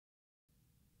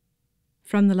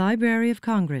From the Library of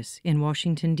Congress in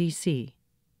Washington, D.C.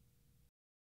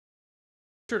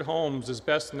 Richard Holmes is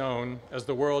best known as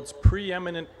the world's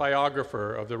preeminent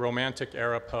biographer of the Romantic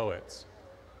era poets.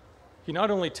 He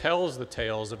not only tells the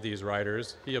tales of these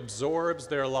writers, he absorbs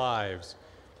their lives.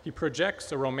 He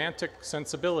projects a romantic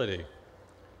sensibility.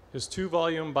 His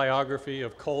two-volume biography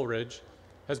of Coleridge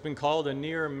has been called a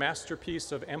near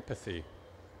masterpiece of empathy.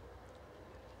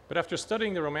 But after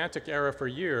studying the Romantic era for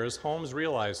years, Holmes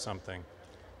realized something.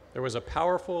 There was a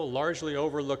powerful, largely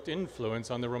overlooked influence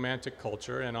on the Romantic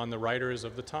culture and on the writers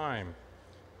of the time.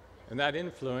 And that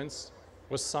influence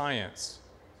was science.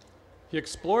 He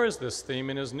explores this theme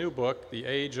in his new book, The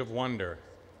Age of Wonder,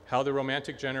 How the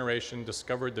Romantic Generation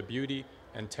Discovered the Beauty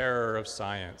and Terror of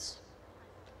Science.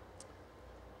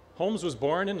 Holmes was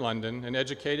born in London and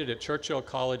educated at Churchill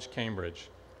College, Cambridge.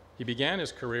 He began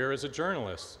his career as a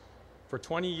journalist. For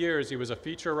 20 years, he was a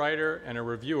feature writer and a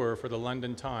reviewer for the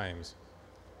London Times.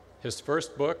 His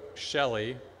first book,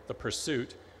 Shelley, The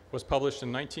Pursuit, was published in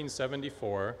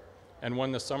 1974 and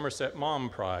won the Somerset Maugham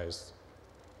Prize.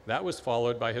 That was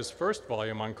followed by his first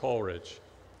volume on Coleridge.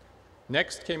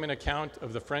 Next came an account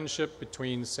of the friendship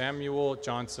between Samuel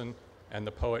Johnson and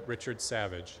the poet Richard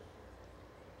Savage.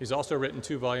 He's also written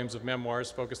 2 volumes of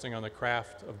memoirs focusing on the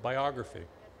craft of biography.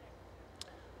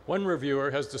 One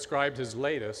reviewer has described his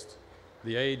latest,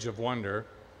 The Age of Wonder,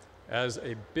 as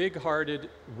a big-hearted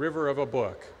river of a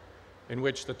book in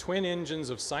which the twin engines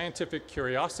of scientific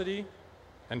curiosity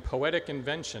and poetic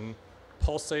invention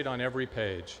pulsate on every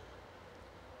page.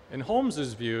 In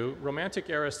Holmes's view,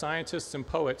 Romantic-era scientists and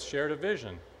poets shared a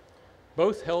vision.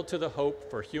 Both held to the hope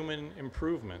for human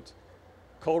improvement.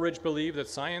 Coleridge believed that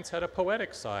science had a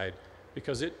poetic side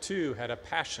because it too had a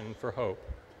passion for hope.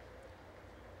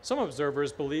 Some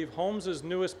observers believe Holmes's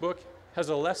newest book has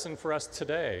a lesson for us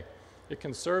today. It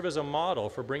can serve as a model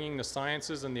for bringing the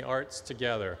sciences and the arts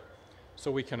together, so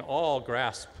we can all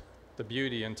grasp the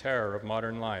beauty and terror of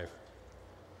modern life.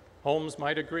 Holmes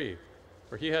might agree,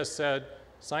 for he has said,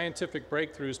 scientific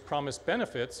breakthroughs promise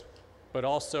benefits, but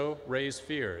also raise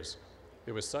fears.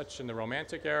 It was such in the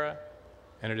Romantic era,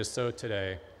 and it is so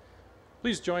today.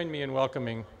 Please join me in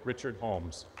welcoming Richard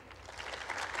Holmes.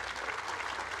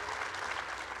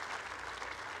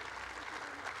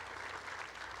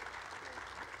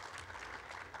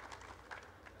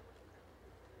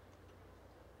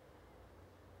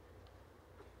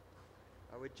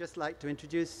 I would just like to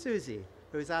introduce Susie,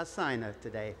 who is our signer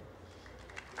today.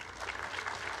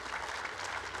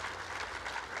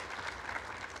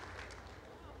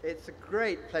 It's a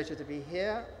great pleasure to be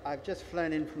here. I've just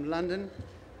flown in from London,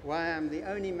 where I am the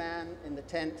only man in the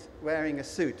tent wearing a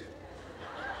suit.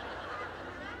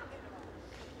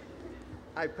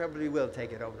 I probably will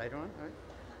take it off later on,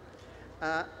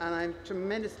 right? And I'm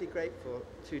tremendously grateful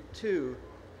to 2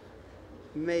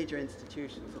 major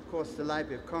institutions. Of course, the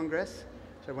Library of Congress,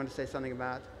 which I want to say something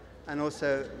about, and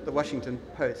also the Washington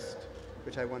Post,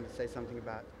 which I want to say something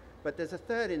about. But there's a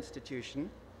 3rd institution,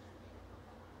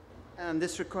 and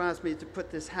this requires me to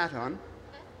put this hat on.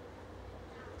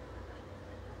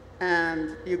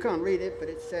 And you can't read it, but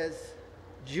it says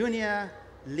Junior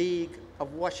League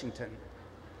of Washington.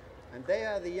 And they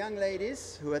are the young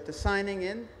ladies who at the signing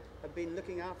in have been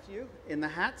looking after you in the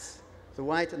hats, the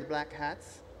white and the black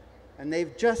hats. And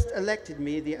they've just elected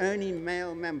me the only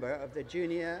male member of the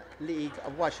Junior League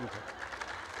of Washington.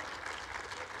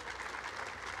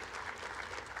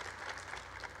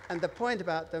 And the point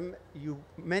about them,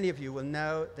 many of you will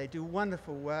know, they do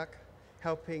wonderful work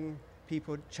helping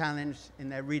people challenged in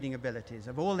their reading abilities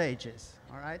of all ages,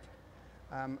 all right?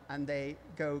 And they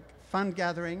go fund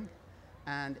gathering,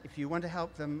 and if you want to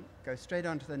help them, go straight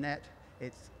onto the net.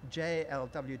 It's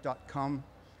jlw.com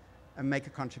and make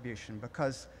a contribution,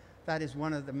 because that is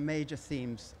one of the major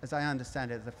themes, as I understand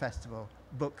it, of the festival: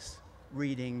 books,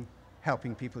 reading,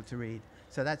 helping people to read.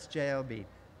 So that's JLB,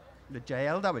 the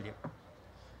JLW.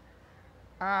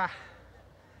 I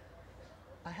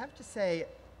have to say,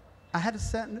 I had a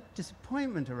certain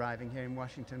disappointment arriving here in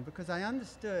Washington, because I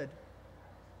understood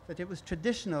that it was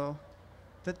traditional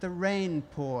that the rain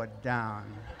poured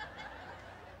down.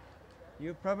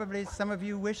 Some of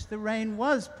you wish the rain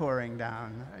was pouring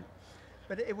down. Right?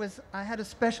 But I had a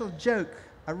special joke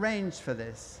arranged for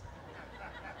this,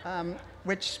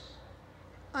 which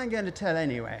I'm going to tell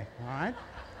anyway, all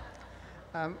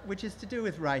right? Which is to do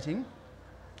with writing.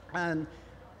 And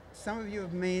some of you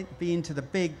have been to the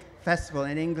big festival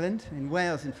in England, in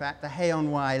Wales, in fact, the Hay on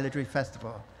Wye Literary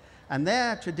Festival. And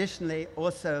there, traditionally,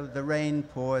 also the rain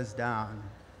pours down.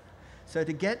 So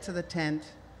to get to the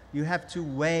tent, you have to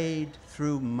wade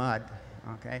through mud,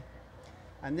 okay?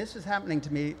 And this was happening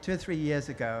to me 2 or 3 years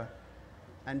ago.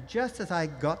 And just as I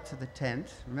got to the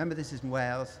tent, remember this is in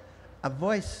Wales, a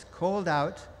voice called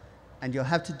out, and you'll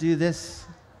have to do this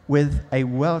with a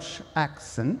Welsh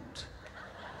accent.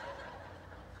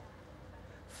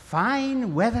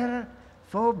 Fine weather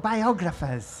for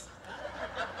biographers.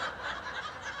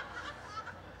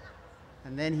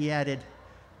 And then he added,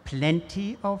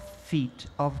 plenty of feet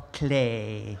of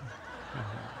clay.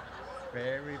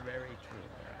 Very, very true.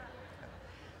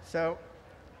 So,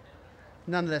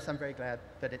 nonetheless, I'm very glad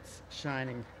that it's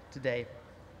shining today.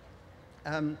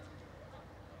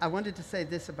 I wanted to say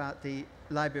this about the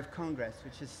Library of Congress,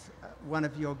 which is one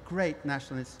of your great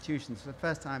national institutions. For the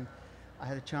first time, I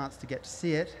had a chance to get to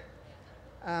see it.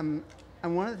 And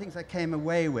one of the things I came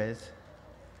away with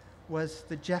was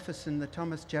the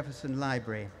Thomas Jefferson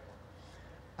Library.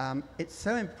 It's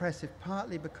so impressive,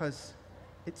 partly because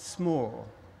it's small.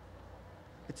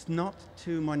 It's not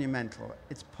too monumental.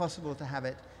 It's possible to have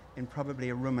it in probably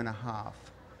a room and a half.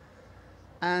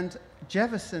 And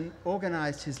Jefferson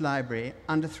organized his library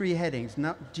under three headings,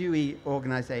 not Dewey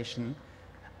organization.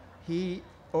 He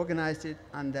organized it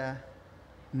under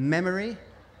memory,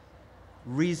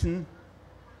 reason,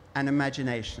 and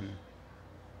imagination.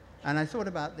 And I thought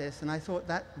about this, and I thought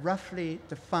that roughly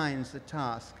defines the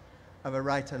task of a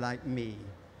writer like me.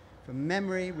 For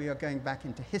memory, we are going back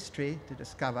into history to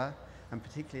discover, and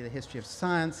particularly the history of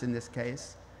science in this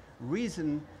case.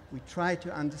 Reason, we try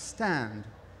to understand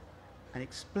and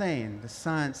explain the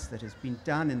science that has been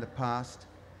done in the past,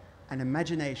 and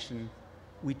imagination,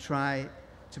 we try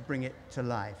to bring it to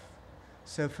life.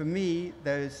 So for me,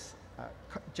 those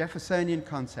Jeffersonian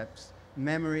concepts,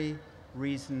 memory,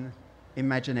 reason,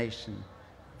 imagination,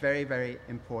 very, very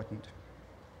important.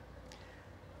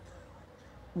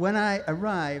 When I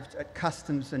arrived at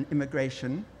Customs and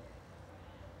Immigration,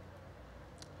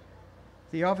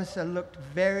 the officer looked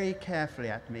very carefully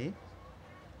at me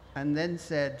and then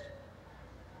said,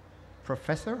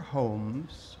 Professor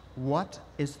Holmes, what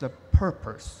is the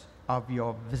purpose of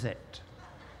your visit?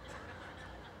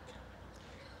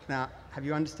 Now, have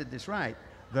you understood this right?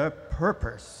 The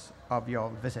purpose of your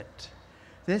visit.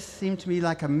 This seemed to me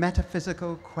like a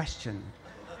metaphysical question.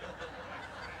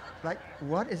 Like,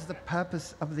 what is the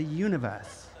purpose of the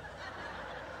universe?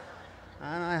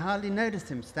 And I hardly noticed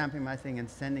him stamping my thing and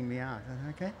sending me out.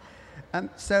 Okay?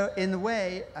 So in a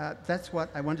way, that's what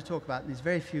I want to talk about in these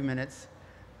very few minutes,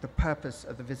 the purpose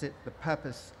of the visit, the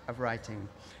purpose of writing.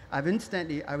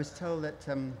 Incidentally, I was told that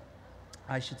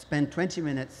I should spend 20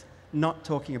 minutes not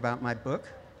talking about my book,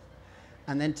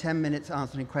 and then 10 minutes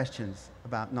answering questions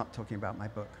about not talking about my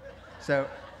book. So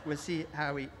we'll see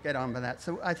how we get on with that.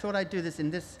 So I thought I'd do this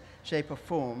in this shape or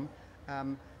form.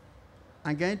 I'm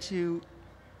going to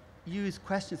use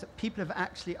questions that people have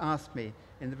actually asked me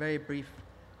in the very brief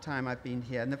time I've been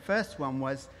here. And the first one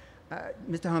was,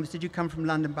 Mr. Holmes, did you come from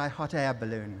London by hot air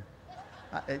balloon?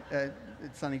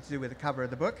 It's something to do with the cover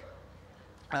of the book.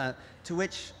 To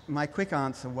which my quick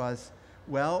answer was,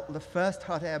 well, the first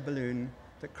hot air balloon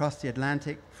that crossed the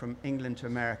Atlantic from England to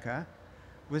America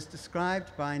was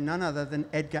described by none other than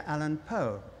Edgar Allan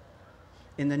Poe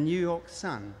in the New York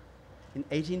Sun in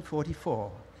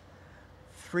 1844.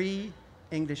 3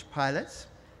 English pilots,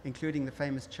 including the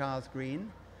famous Charles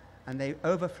Green, and they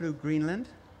overflew Greenland,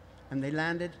 and they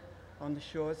landed on the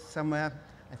shores somewhere,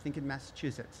 I think in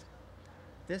Massachusetts.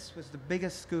 This was the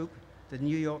biggest scoop the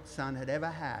New York Sun had ever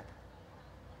had.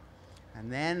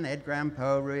 And then Edgar Allan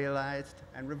Poe realized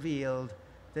and revealed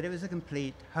that it was a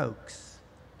complete hoax.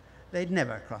 They'd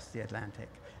never crossed the Atlantic.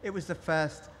 It was the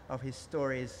first of his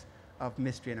stories of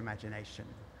mystery and imagination.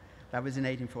 That was in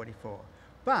 1844.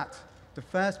 But the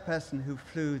first person who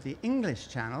flew the English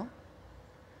Channel,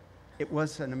 it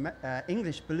was an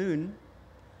English balloon,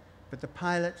 but the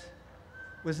pilot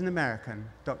was an American,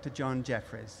 Dr. John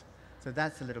Jeffries. So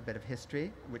that's a little bit of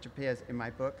history, which appears in my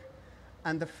book.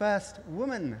 And the first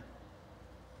woman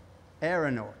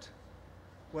aeronaut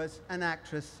was an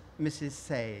actress, Mrs.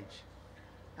 Sage.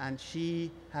 And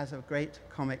she has a great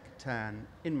comic turn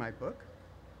in my book.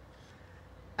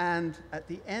 And at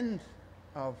the end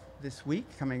of this week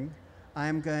coming, I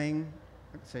am going,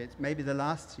 so it's maybe the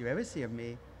last you ever see of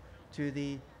me, to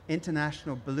the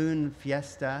International Balloon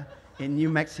Fiesta in New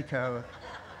Mexico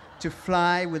to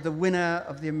fly with the winner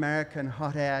of the American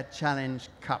Hot Air Challenge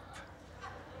Cup.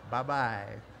 Bye-bye.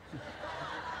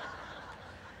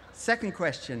 Second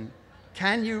question,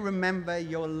 can you remember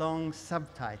your long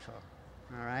subtitle?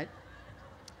 All right.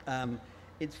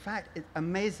 In fact, it's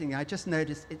amazing. I just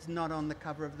noticed it's not on the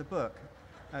cover of the book.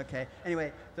 Okay.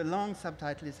 Anyway, the long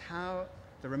subtitle is How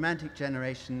the Romantic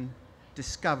Generation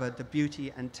Discovered the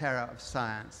Beauty and Terror of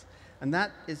Science. And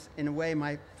that is, in a way,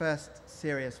 my first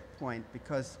serious point,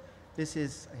 because This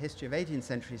is a history of 18th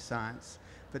century science,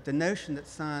 but the notion that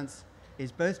science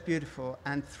is both beautiful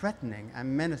and threatening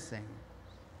and menacing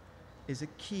is a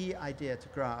key idea to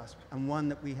grasp, and one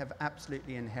that we have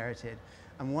absolutely inherited.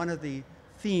 And one of the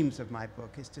themes of my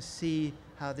book is to see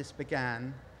how this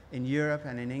began in Europe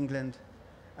and in England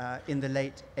in the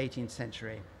late 18th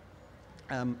century.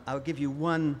 I'll give you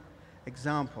one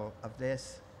example of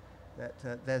this.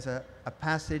 There's a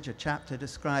passage, a chapter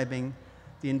describing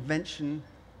the invention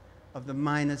of the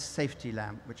miner's safety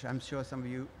lamp, which I'm sure some of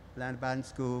you learned about in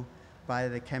school, by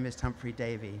the chemist Humphrey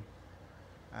Davy.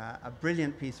 A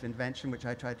brilliant piece of invention, which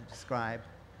I tried to describe,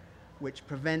 which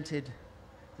prevented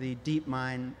the deep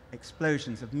mine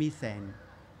explosions of methane.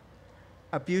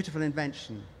 A beautiful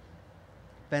invention,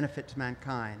 benefit to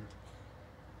mankind.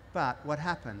 But what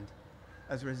happened?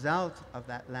 As a result of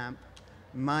that lamp,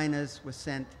 miners were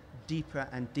sent deeper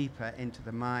and deeper into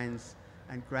the mines,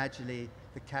 and gradually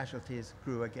the casualties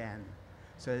grew again.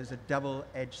 So there's a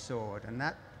double-edged sword, and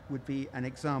that would be an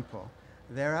example.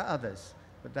 There are others,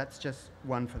 but that's just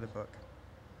one for the book.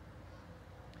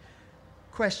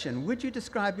 Question: would you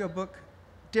describe your book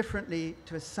differently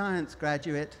to a science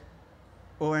graduate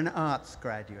or an arts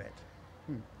graduate?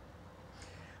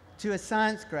 To a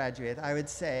science graduate, I would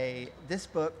say this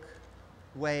book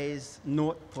weighs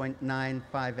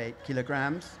 0.958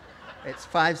 kilograms. It's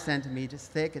 5 centimeters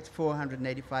thick, it's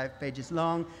 485 pages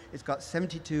long, it's got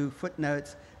 72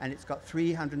 footnotes, and it's got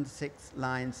 306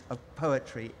 lines of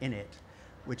poetry in it,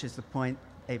 which is the point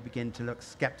they begin to look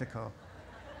skeptical.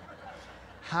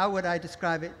 How would I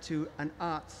describe it to an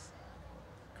arts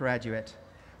graduate?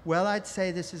 Well, I'd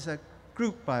say this is a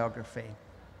group biography,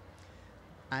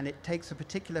 and it takes a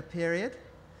particular period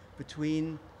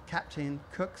between Captain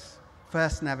Cook's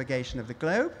first navigation of the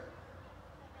globe,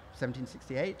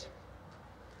 1768,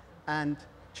 and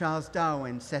Charles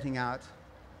Darwin setting out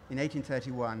in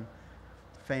 1831,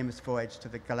 the famous voyage to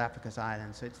the Galapagos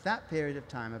Islands. So it's that period of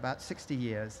time, about 60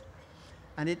 years,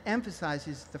 and it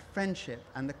emphasizes the friendship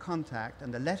and the contact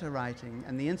and the letter writing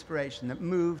and the inspiration that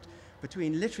moved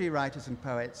between literary writers and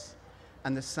poets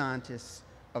and the scientists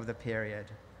of the period.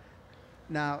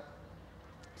 Now,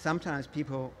 sometimes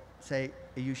people say,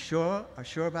 are you sure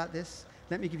about this?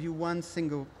 Let me give you one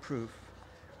single proof.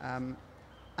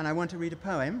 And I want to read a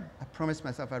poem. I promised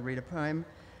myself I'd read a poem.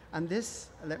 And this,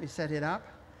 let me set it up.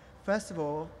 First of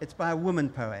all, it's by a woman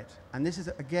poet. And this is,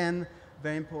 again, a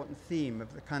very important theme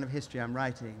of the kind of history I'm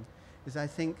writing, is I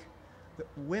think that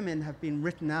women have been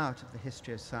written out of the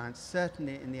history of science,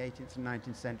 certainly in the 18th and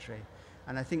 19th century.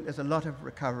 And I think there's a lot of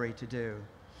recovery to do.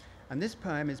 And this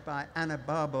poem is by Anna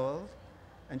Barbauld,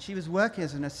 and she was working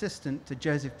as an assistant to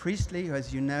Joseph Priestley, who,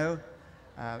 as you know,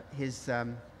 his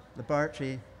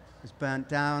laboratory was burnt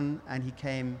down, and he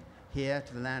came here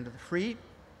to the land of the free,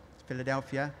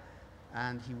 Philadelphia,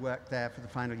 and he worked there for the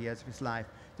final years of his life.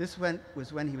 This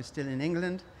was when he was still in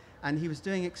England, and he was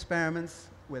doing experiments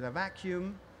with a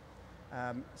vacuum.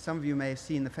 Some of you may have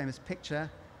seen the famous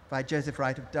picture by Joseph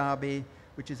Wright of Derby,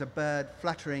 which is a bird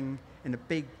fluttering in a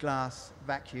big glass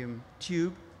vacuum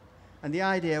tube. And the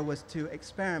idea was to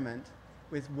experiment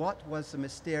with what was the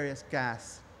mysterious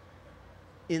gas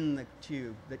in the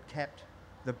tube that kept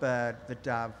the bird, the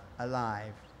dove,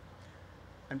 alive.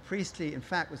 And Priestley, in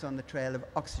fact, was on the trail of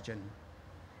oxygen.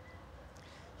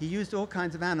 He used all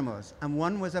kinds of animals, and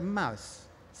one was a mouse.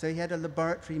 So he had a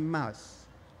laboratory mouse.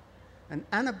 And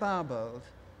Anna Barbauld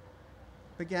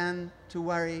began to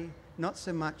worry not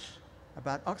so much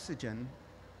about oxygen,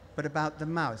 but about the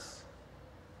mouse.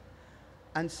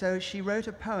 And so she wrote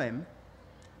a poem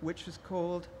which was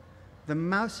called The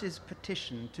Mouse's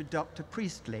Petition to Dr.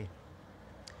 Priestley,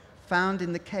 found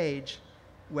in the cage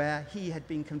where he had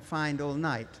been confined all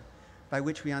night, by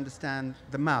which we understand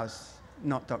the mouse,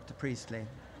 not Dr. Priestley.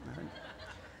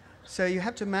 So you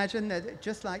have to imagine that,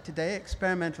 just like today,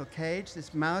 experimental cage,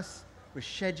 this mouse was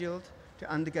scheduled to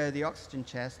undergo the oxygen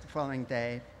test the following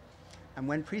day. And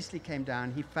when Priestley came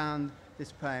down, he found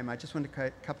this poem. I just want to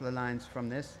quote a couple of lines from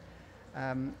this.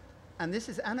 And this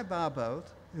is Anna Barbauld,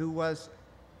 who was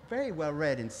very well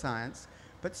read in science,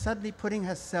 but suddenly putting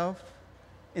herself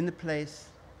in the place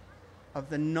of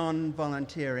the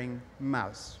non-volunteering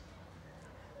mouse.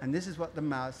 And this is what the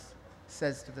mouse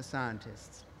says to the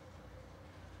scientists.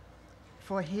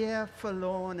 For here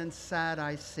forlorn and sad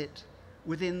I sit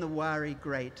within the wiry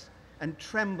grate, and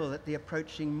tremble at the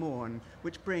approaching morn,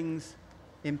 which brings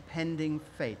impending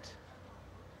fate.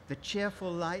 The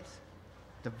cheerful light,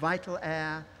 the vital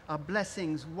air, are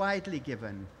blessings widely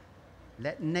given.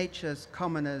 Let nature's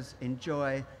commoners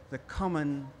enjoy the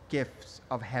common gifts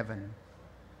of heaven.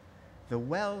 The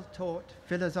well-taught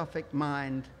philosophic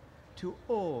mind to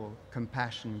all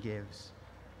compassion gives.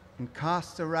 and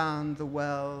casts around the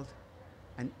world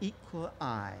an equal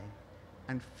eye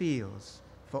and feels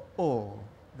for all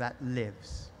that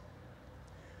lives.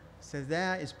 So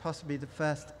there is possibly the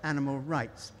first animal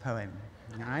rights poem,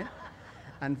 right?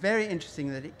 And very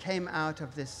interesting that it came out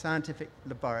of this scientific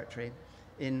laboratory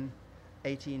in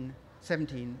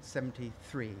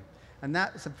 1773. And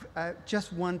that's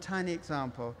just one tiny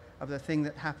example of the thing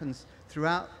that happens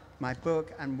throughout my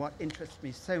book, and what interests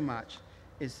me so much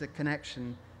is the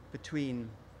connection between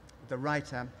the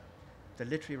writer, the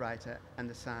literary writer, and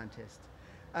the scientist.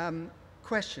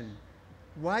 Question: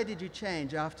 why did you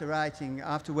change after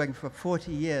working for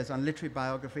 40 years on literary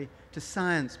biography to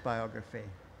science biography?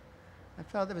 I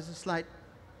felt there was a slight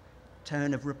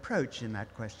tone of reproach in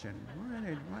that question.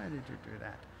 Why did you do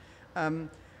that?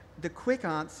 The quick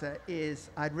answer is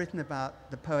I'd written about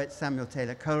the poet Samuel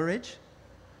Taylor Coleridge,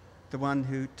 the one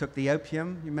who took the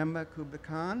opium, you remember, Kubla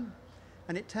Khan?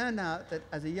 And it turned out that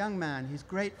as a young man, his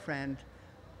great friend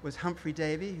was Humphrey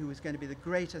Davy, who was going to be the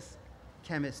greatest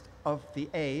chemist of the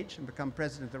age and become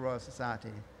president of the Royal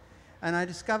Society. And I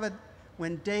discovered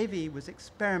when Davy was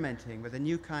experimenting with a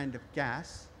new kind of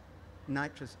gas,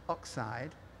 nitrous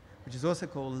oxide, which is also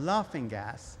called laughing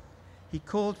gas, he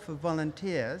called for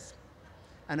volunteers,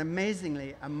 and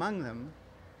amazingly, among them,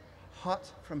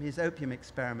 hot from his opium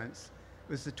experiments,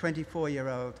 was the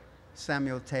 24-year-old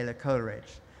Samuel Taylor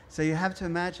Coleridge. So you have to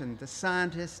imagine the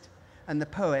scientist and the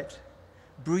poet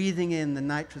breathing in the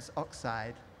nitrous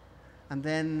oxide and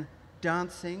then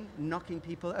dancing, knocking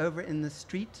people over in the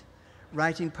street,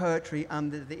 writing poetry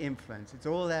under the influence. It's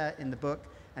all there in the book,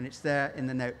 and it's there in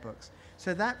the notebooks.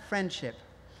 So that friendship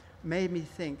made me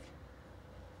think,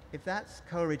 if that's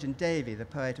Coleridge and Davy, the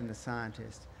poet and the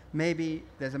scientist, maybe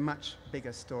there's a much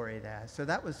bigger story there. So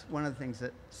that was one of the things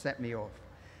that set me off.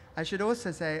 I should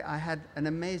also say I had an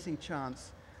amazing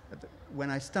chance when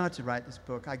I started to write this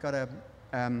book. I got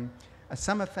a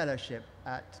summer fellowship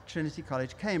at Trinity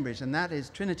College, Cambridge, and that is,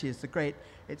 Trinity is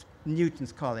it's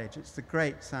Newton's college. It's the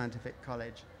great scientific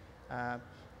college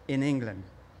in England.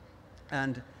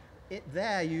 And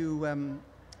there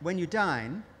when you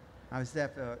dine, I was there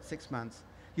for 6 months,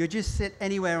 you just sit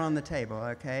anywhere on the table,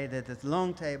 okay? There's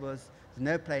long tables, there's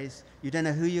no place, you don't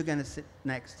know who you're going to sit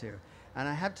next to. And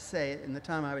I have to say, in the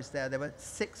time I was there were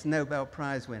 6 Nobel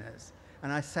Prize winners,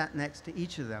 and I sat next to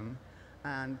each of them,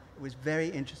 and it was very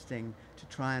interesting to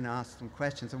try and ask them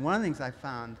questions. And one of the things I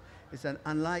found is that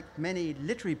unlike many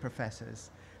literary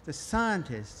professors, the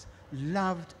scientists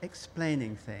loved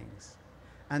explaining things,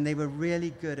 and they were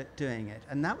really good at doing it.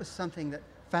 And that was something that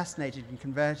fascinated and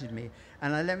converted me.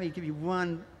 And let me give you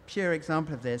one pure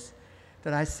example of this,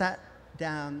 that I sat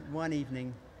down one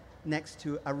evening next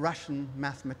to a Russian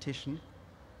mathematician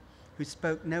who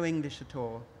spoke no English at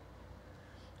all.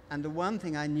 And the one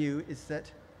thing I knew is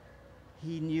that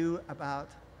he knew about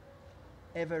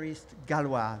Évariste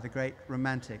Galois, the great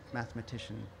Romantic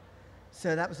mathematician.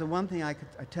 So that was the one thing I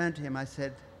turned to him, I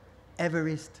said,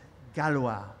 Évariste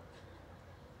Galois.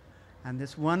 And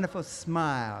this wonderful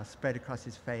smile spread across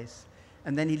his face.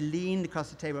 And then he leaned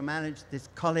across the table, managed this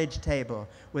college table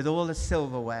with all the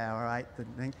silverware, all right,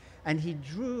 and he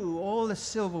drew all the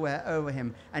silverware over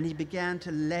him, and he began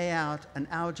to lay out an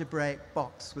algebraic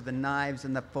box with the knives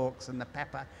and the forks and the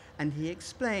pepper, and he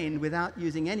explained, without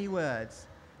using any words,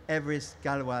 Évariste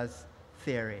Galois'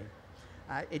 theory.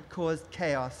 It caused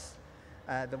chaos.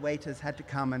 The waiters had to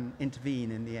come and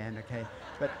intervene in the end, okay?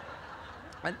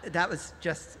 And that was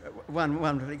just one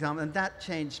wonderful example, and that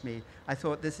changed me. I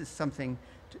thought this is something,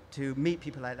 to meet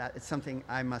people like that, it's something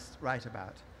I must write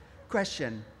about.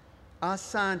 Question: are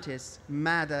scientists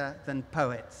madder than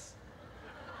poets?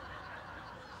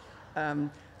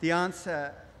 The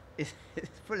answer is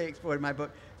fully explored in my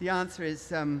book. The answer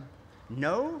is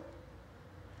no,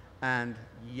 and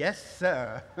yes,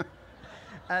 sir.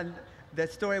 And the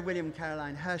story of William and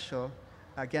Caroline Herschel,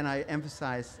 again, I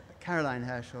emphasize Caroline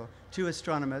Herschel, 2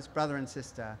 astronomers, brother and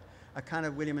sister, a kind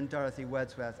of William and Dorothy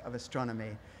Wordsworth of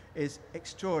astronomy, is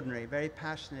extraordinary, very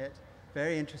passionate,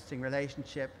 very interesting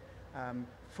relationship,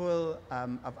 full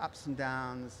of ups and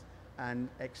downs and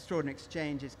extraordinary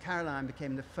exchanges. Caroline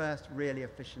became the first really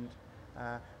efficient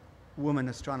woman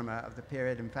astronomer of the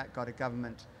period, in fact got a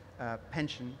government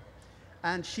pension.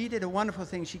 And she did a wonderful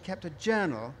thing. She kept a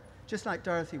journal, just like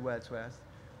Dorothy Wordsworth,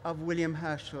 of William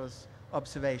Herschel's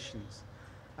observations.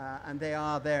 And they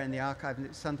are there in the archive, and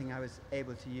it's something I was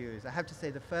able to use. I have to say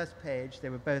the first page, they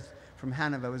were both from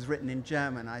Hanover, was written in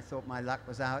German. I thought my luck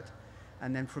was out.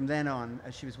 And then from then on,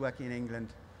 as she was working in England,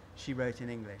 she wrote in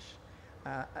English.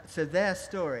 So their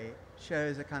story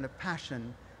shows a kind of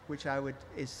passion which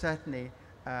is certainly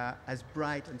as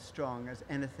bright and strong as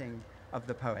anything of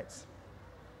the poets.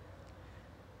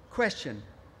 Question,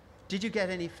 did you get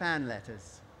any fan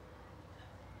letters?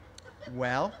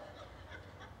 Well,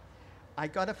 I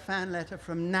got a fan letter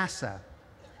from NASA.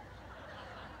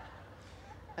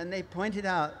 And they pointed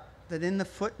out that in the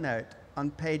footnote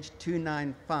on page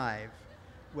 295,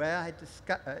 where I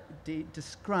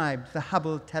described the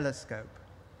Hubble telescope,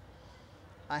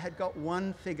 I had got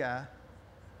one figure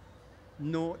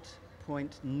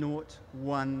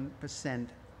 0.01%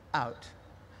 out.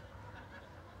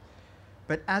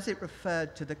 But as it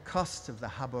referred to the cost of the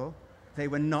Hubble, they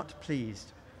were not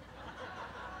pleased.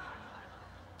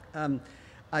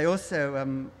 I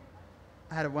also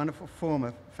had a wonderful form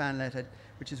of fan letter,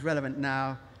 which is relevant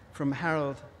now, from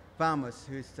Harold Varmus,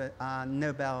 who's the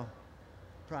Nobel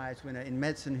Prize winner in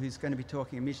medicine, who's going to be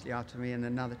talking immediately after me in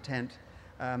another tent,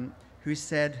 who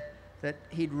said that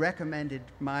he'd recommended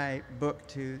my book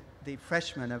to the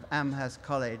freshmen of Amherst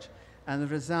College, and the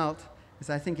result is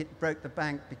I think it broke the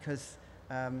bank because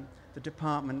the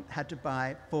department had to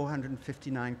buy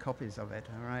 459 copies of it,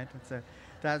 all right? And so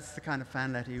that's the kind of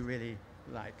fan letter you really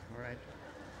like, all right?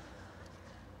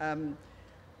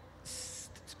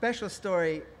 Special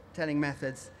storytelling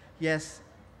methods, yes,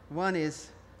 one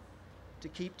is to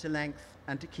keep to length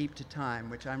and to keep to time,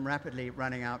 which I'm rapidly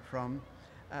running out from.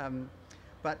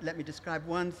 But let me describe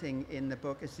one thing in the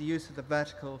book. It's the use of the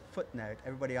vertical footnote.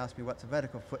 Everybody asks me, what's a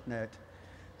vertical footnote?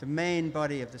 The main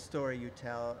body of the story you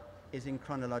tell is in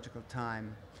chronological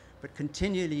time, but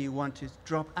continually you want to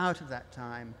drop out of that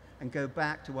time and go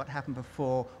back to what happened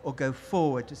before or go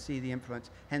forward to see the influence,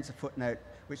 hence a footnote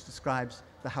which describes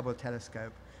the Hubble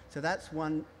telescope. So that's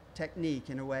one technique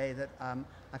in a way that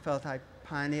I felt I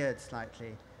pioneered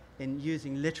slightly in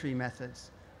using literary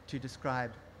methods to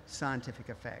describe scientific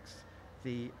effects,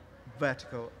 the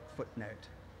vertical footnote.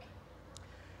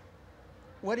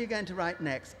 What are you going to write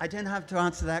next? I don't have to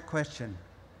answer that question.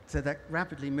 So that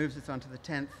rapidly moves us on to the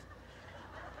 10th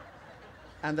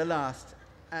and the last.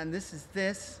 And this is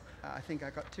this. I think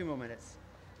I've got 2 more minutes.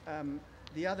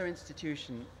 The other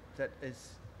institution that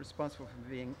is responsible for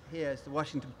being here is the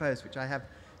Washington Post, which I have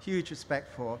huge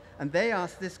respect for. And they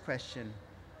asked this question,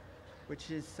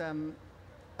 which is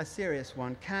a serious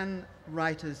one. Can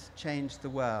writers change the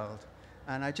world?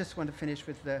 And I just want to finish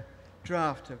with the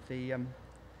draft of the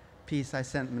piece I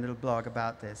sent them, a little blog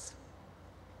about this.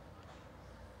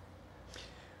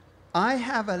 I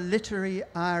have a literary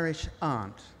Irish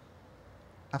aunt,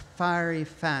 a fiery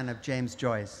fan of James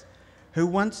Joyce, who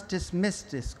once dismissed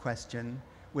this question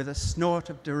with a snort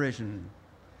of derision.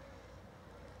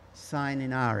 Sign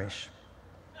in Irish.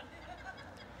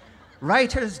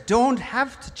 Writers don't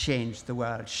have to change the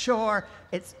world. Sure,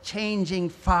 it's changing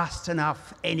fast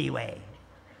enough anyway.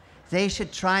 They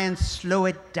should try and slow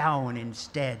it down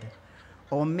instead,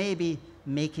 or maybe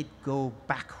make it go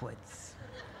backwards.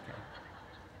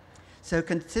 So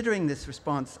considering this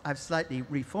response, I've slightly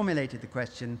reformulated the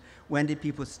question, when did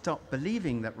people stop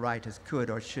believing that writers could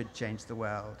or should change the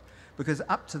world? Because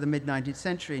up to the mid-19th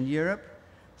century in Europe,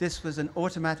 this was an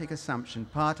automatic assumption,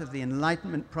 part of the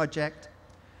Enlightenment project,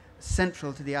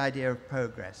 central to the idea of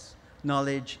progress.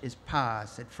 Knowledge is power,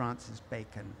 said Francis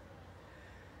Bacon.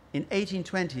 In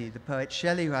 1820, the poet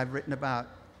Shelley, who I've written about,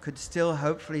 could still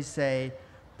hopefully say,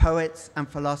 poets and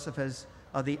philosophers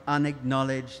are the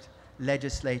unacknowledged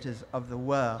legislators of the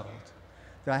world.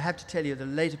 Though I have to tell you, the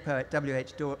later poet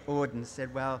W.H. Auden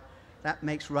said, well, that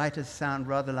makes writers sound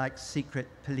rather like secret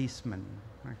policemen.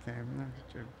 Okay, that's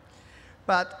true.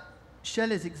 But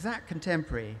Shelley's exact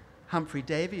contemporary, Humphrey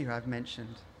Davy, who I've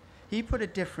mentioned, he put a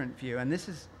different view, and this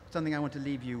is something I want to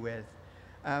leave you with.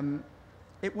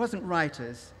 It wasn't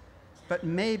writers, but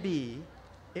maybe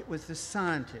it was the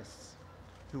scientists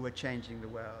who were changing the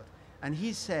world. And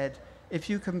he said,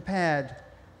 if you compared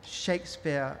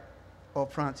Shakespeare or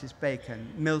Francis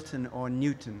Bacon, Milton or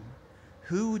Newton,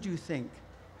 who would you think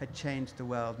had changed the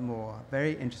world more?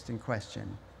 Very interesting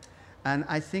question. And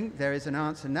I think there is an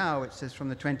answer now which says from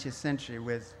the 20th century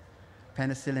with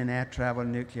penicillin, air travel,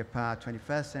 nuclear power,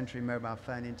 21st century mobile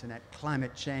phone, internet,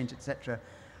 climate change, etc.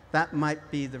 That might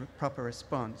be the proper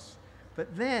response.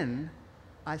 But then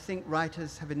I think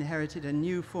writers have inherited a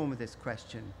new form of this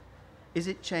question. Is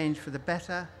it change for the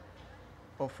better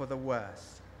or for the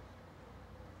worse?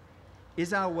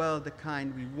 Is our world the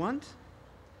kind we want,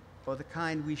 or the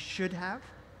kind we should have,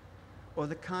 or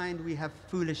the kind we have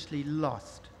foolishly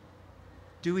lost?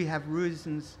 Do we have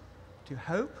reasons to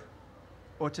hope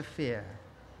or to fear,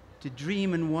 to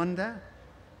dream and wonder,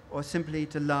 or simply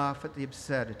to laugh at the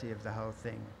absurdity of the whole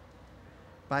thing?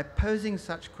 By posing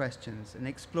such questions and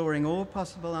exploring all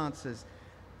possible answers,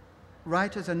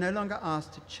 writers are no longer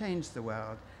asked to change the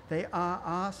world. They are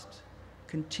asked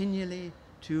continually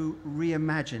to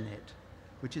reimagine it,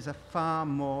 which is a far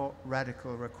more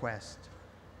radical request.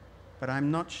 But I'm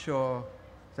not sure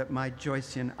that my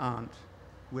Joycean aunt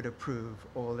would approve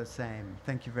all the same.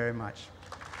 Thank you very much.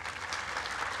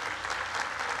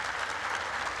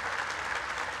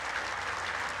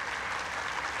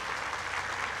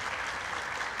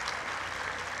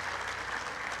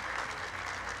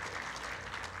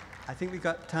 I think we've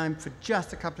got time for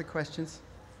just a couple of questions.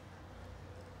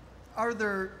 Are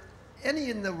there any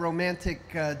in the Romantic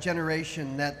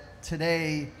generation that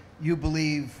today you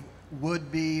believe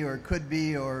would be or could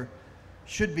be or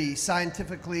should be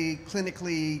scientifically,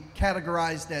 clinically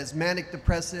categorized as manic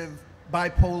depressive,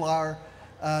 bipolar,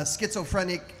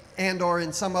 schizophrenic, and or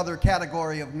in some other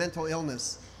category of mental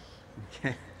illness?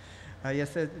 Okay.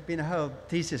 Yes, there's been a whole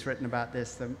thesis written about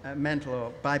this, the mental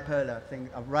or bipolar thing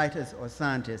of writers or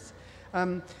scientists.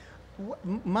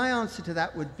 My answer to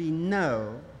that would be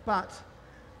no, but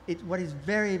what is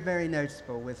very, very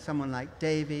noticeable with someone like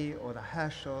Davy or the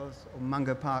Herschels or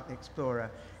Mungo Park the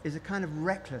Explorer is a kind of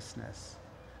recklessness,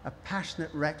 a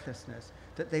passionate recklessness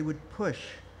that they would push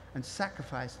and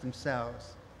sacrifice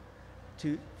themselves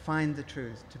to find the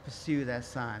truth, to pursue their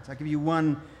science. I'll give you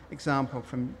one example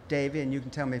from Davy, and you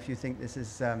can tell me if you think this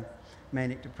is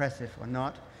manic depressive or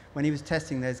not. When he was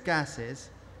testing those gases,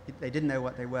 they didn't know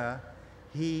what they were.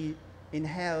 He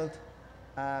inhaled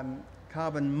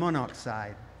carbon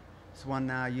monoxide. It's one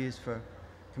now used for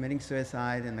committing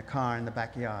suicide in the car in the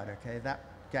backyard, okay? That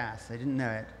gas, they didn't know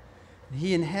it.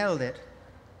 He inhaled it,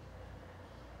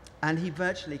 and he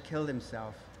virtually killed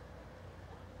himself.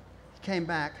 He came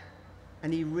back,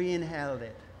 and he re-inhaled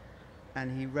it,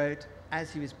 and he wrote,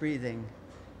 as he was breathing,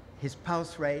 his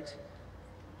pulse rate,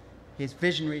 his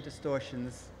visionary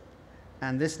distortions,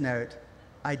 and this note,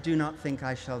 "I do not think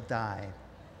I shall die."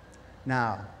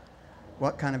 Now,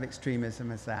 what kind of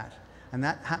extremism is that? And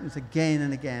that happens again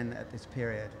and again at this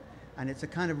period. And it's a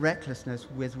kind of recklessness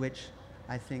with which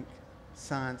I think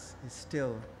science is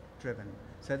still driven.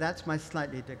 So that's my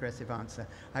slightly digressive answer.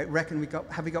 I reckon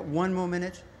have we got 1 more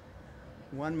minute?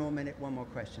 1 more minute, 1 more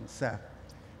question. Sir.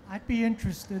 I'd be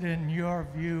interested in your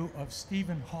view of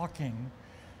Stephen Hawking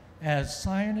as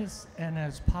scientist and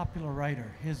as popular writer.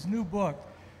 His new book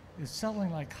is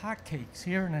selling like hotcakes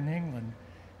here and in England,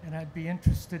 and I'd be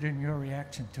interested in your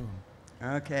reaction to him.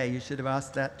 Okay, you should have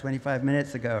asked that 25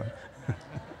 minutes ago.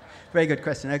 Very good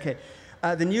question. Okay,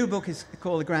 the new book is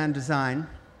called The Grand Design,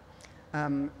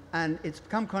 and it's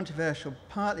become controversial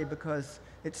partly because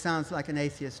it sounds like an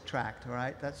atheist tract, all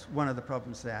right? That's one of the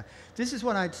problems there. This is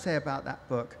what I'd say about that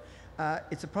book.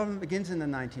 It's a problem that begins in the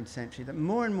 19th century, that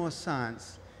more and more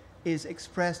science is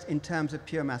expressed in terms of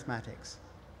pure mathematics.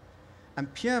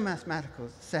 And pure mathematical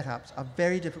setups are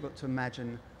very difficult to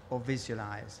imagine or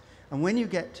visualize. And when you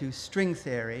get to string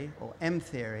theory or M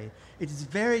theory, it is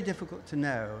very difficult to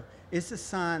know, is the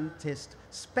scientist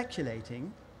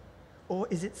speculating or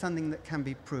is it something that can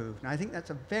be proved? And I think that's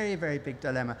a very, very big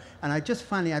dilemma. And I just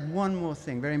finally add one more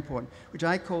thing, very important, which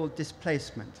I call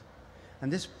displacement.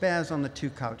 And this bears on the two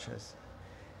cultures.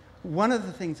 One of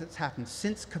the things that's happened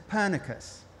since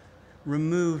Copernicus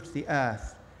removed the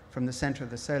Earth from the center of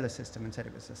the solar system and said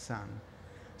it was the sun,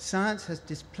 science has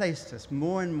displaced us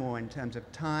more and more in terms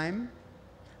of time,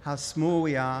 how small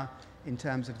we are in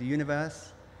terms of the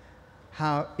universe,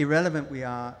 how irrelevant we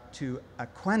are to a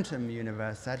quantum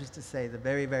universe, that is to say the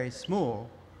very, very small,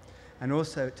 and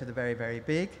also to the very, very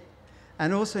big,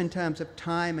 and also in terms of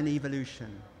time and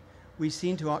evolution. We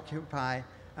seem to occupy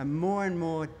a more and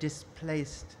more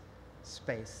displaced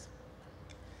space.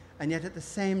 And yet at the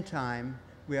same time,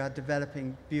 we are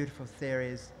developing beautiful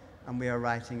theories, and we are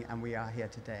writing, and we are here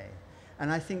today.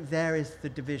 And I think there is the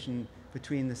division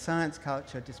between the science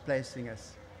culture displacing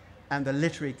us and the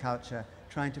literary culture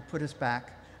trying to put us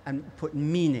back and put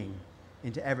meaning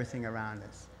into everything around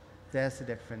us. There's the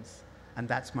difference, and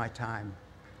that's my time.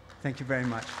 Thank you very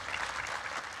much.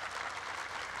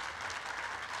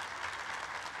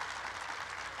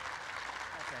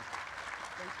 Okay.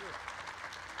 Thank you.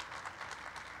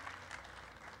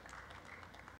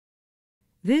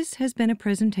 This has been a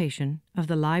presentation of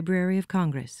the Library of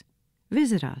Congress.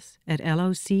 Visit us at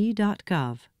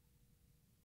loc.gov.